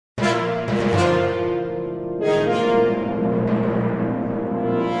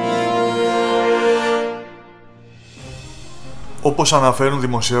Όπως αναφέρουν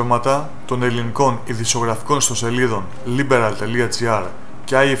δημοσιεύματα των ελληνικών ειδησεογραφικών ιστοσελίδων Liberal.gr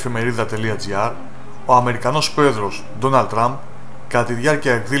και iefimerida.gr, ο Αμερικανός πρόεδρος Ντόναλντ Τραμπ, κατά τη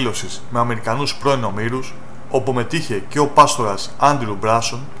διάρκεια εκδήλωσης με Αμερικανούς πρώην ομήρους, όπου μετήχε και ο πάστορας Άντριου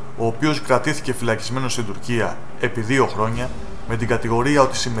Μπράνσον, ο οποίος κρατήθηκε φυλακισμένος στην Τουρκία επί 2 χρόνια, με την κατηγορία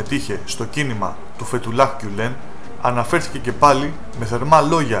ότι συμμετείχε στο κίνημα του Φετουλάχ Γκιουλέν, αναφέρθηκε και πάλι με θερμά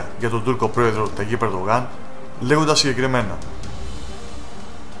λόγια για τον Τούρκο πρόεδρο Ταγίπ Ερντογάν, λέγοντας συγκεκριμένα: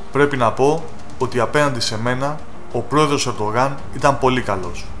 «Πρέπει να πω ότι απέναντι σε μένα ο πρόεδρος Ερντογάν ήταν πολύ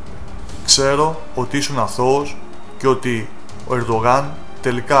καλός. Ξέρω ότι ήσουν αθώος και ότι ο Ερντογάν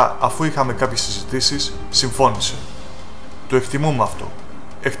τελικά, αφού είχαμε κάποιες συζητήσεις, συμφώνησε. Το εκτιμούμε αυτό.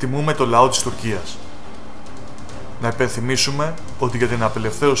 Εκτιμούμε το λαό της Τουρκίας». Να υπενθυμίσουμε ότι για την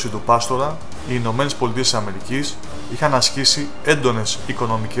απελευθέρωση του πάστορα οι ΗΠΑ είχαν ασκήσει έντονες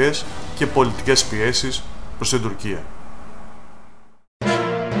οικονομικές και πολιτικές πιέσεις προς την Τουρκία.